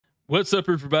What's up,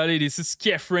 everybody? This is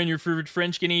Kefren, your favorite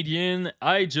French Canadian.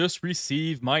 I just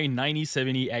received my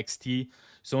 9070XT.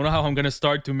 So now I'm gonna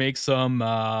start to make some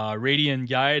Radeon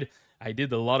guide. I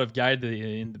did a lot of guide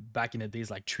back in the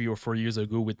days, like 3 or 4 years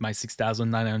ago, with my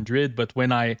 6900. But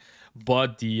when I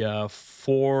bought the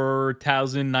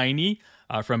 4090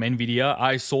 from Nvidia,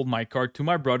 I sold my card to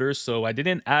my brother, so I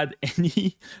didn't add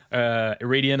any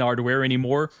Radeon hardware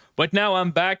anymore. But now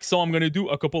I'm back, so I'm gonna do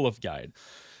a couple of guide.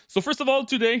 So first of all,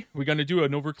 today we're gonna do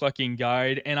an overclocking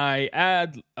guide, and I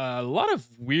add a lot of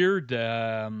weird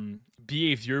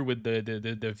behavior with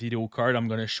the video card. I'm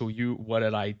gonna show you what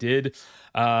I did.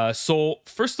 So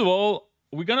first of all,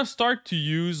 we're gonna start to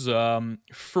use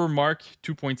Furmark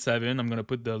 2.7. I'm gonna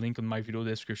put the link in my video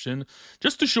description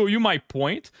just to show you my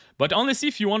point. But honestly,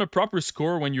 if you want a proper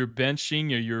score when you're benching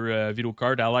your video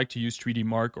card, I like to use 3D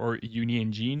Mark or Uni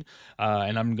Engine,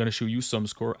 and I'm gonna show you some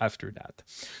score after that.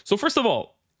 So first of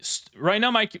all, right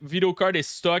now my video card is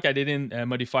stuck. I didn't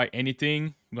modify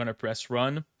anything. I'm gonna press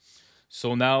run.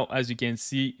 So now, as you can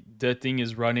see, the thing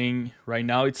is running right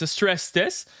now. It's a stress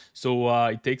test, so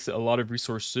it takes a lot of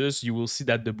resources. You will see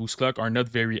that the boost clock are not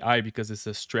very high because it's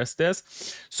a stress test.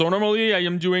 So normally I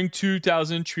am doing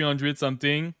 2,300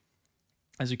 something,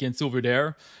 as you can see over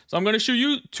there. So I'm going to show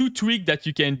you 2 tweaks that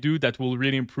you can do that will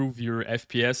really improve your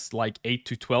FPS, like 8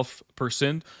 to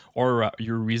 12%, or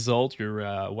your result,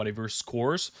 your whatever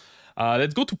scores.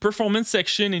 Let's go to performance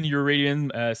section in your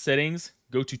Radeon settings.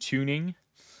 Go to tuning.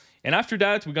 And after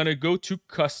that, we're going to go to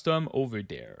custom over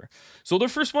there. So the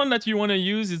first one that you want to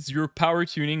use is your power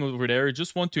tuning over there. You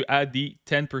just want to add the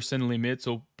 10% limit,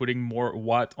 so putting more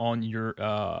watt on your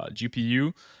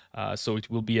GPU. So it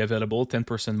will be available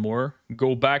 10% more.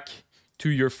 Go back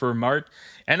to your Furmark,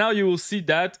 and now you will see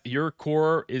that your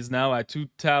core is now at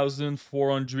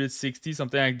 2,460,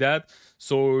 something like that.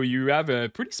 So you have a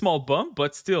pretty small bump,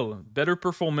 but still better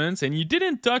performance, and you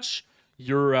didn't touch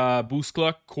your boost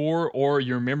clock core or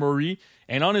your memory.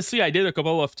 And honestly, I did a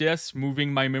couple of tests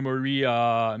moving my memory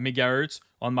megahertz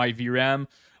on my VRAM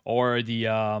or the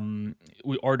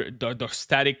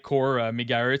static core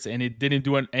megahertz, and it didn't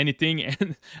do anything,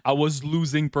 and I was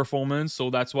losing performance. So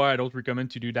that's why I don't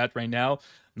recommend to do that right now. I'm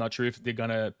not sure if they're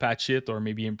gonna patch it or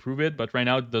maybe improve it, but right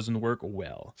now it doesn't work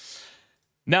well.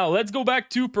 Now let's go back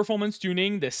to performance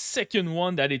tuning. The second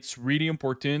one that it's really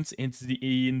important, it's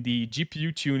in the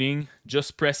GPU tuning.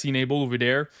 Just press enable over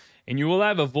there and you will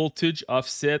have a voltage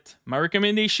offset. My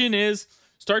recommendation is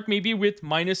start maybe with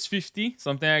 -50,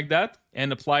 something like that,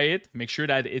 and apply it. Make sure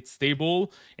that it's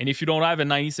stable. And if you don't have a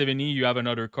 9070, you have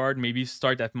another card, maybe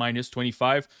start at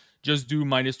 -25. Just do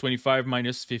 -25,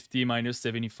 -50,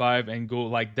 -75, and go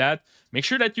like that. Make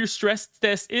sure that you stress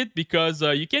test it, because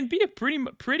you can be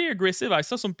pretty aggressive. I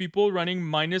saw some people running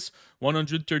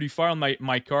 -135 on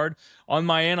my card. On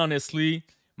my end, honestly,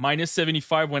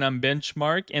 -75 when I'm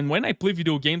benchmark, and when I play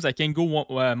video games, I can go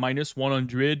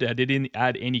 -100. I didn't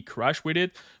add any crash with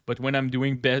it, but when I'm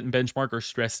doing benchmark or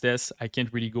stress tests, I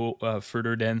can't really go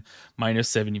further than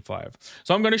 -75.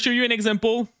 So I'm going to show you an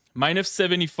example.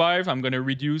 -75, I'm going to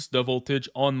reduce the voltage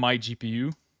on my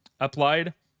GPU.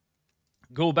 Applied.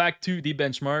 Go back to the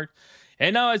benchmark.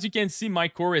 And now, as you can see, my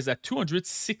core is at 600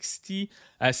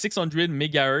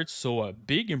 megahertz, so a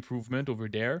big improvement over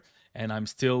there. And I'm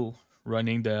still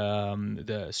running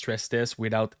the stress test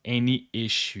without any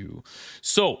issue.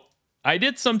 So I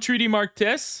did some 3D Mark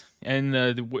tests, and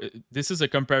this is a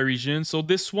comparison. So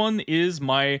this one is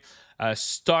my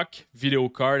stock video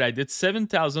card. I did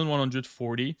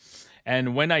 7,140,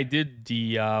 and when I did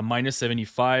the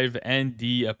 -75 and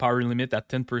the power limit at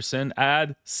 10%, I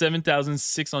had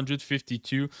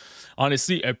 7,652.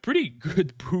 Honestly, a pretty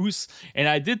good boost. And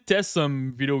I did test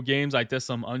some video games. I tested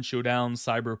some Unshowdown,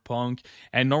 Cyberpunk,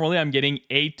 and normally I'm getting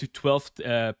 8 to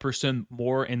 12%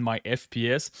 more in my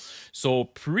FPS. So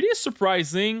pretty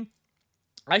surprising.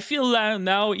 I feel that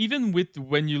now, even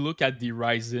when you look at the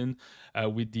Ryzen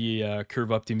with the curve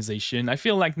optimization, I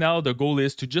feel like now the goal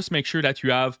is to just make sure that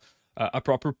you have a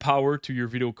proper power to your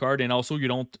video card, and also you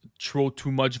don't throw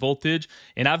too much voltage.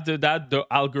 And after that, the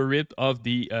algorithm of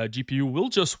the GPU will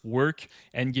just work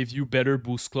and give you better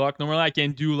boost clock. Normally, I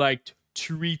can do like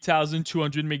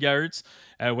 3,200 megahertz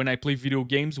when I play video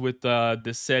games with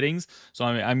the settings. So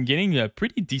I'm getting a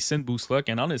pretty decent boost clock,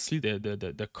 and honestly,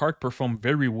 the card performed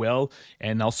very well.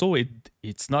 And also,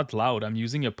 it's not loud. I'm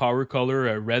using a power color,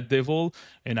 a Red Devil,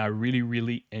 and I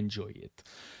really enjoy it.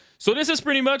 So this is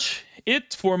pretty much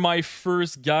it for my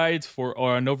first guide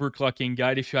or an overclocking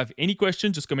guide. If you have any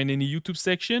questions, just comment in the YouTube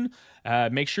section.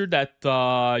 Make sure that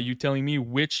you're telling me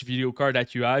which video card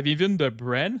that you have, even the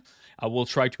brand. I will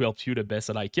try to help you the best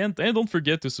that I can. And don't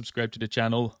forget to subscribe to the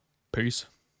channel. Peace.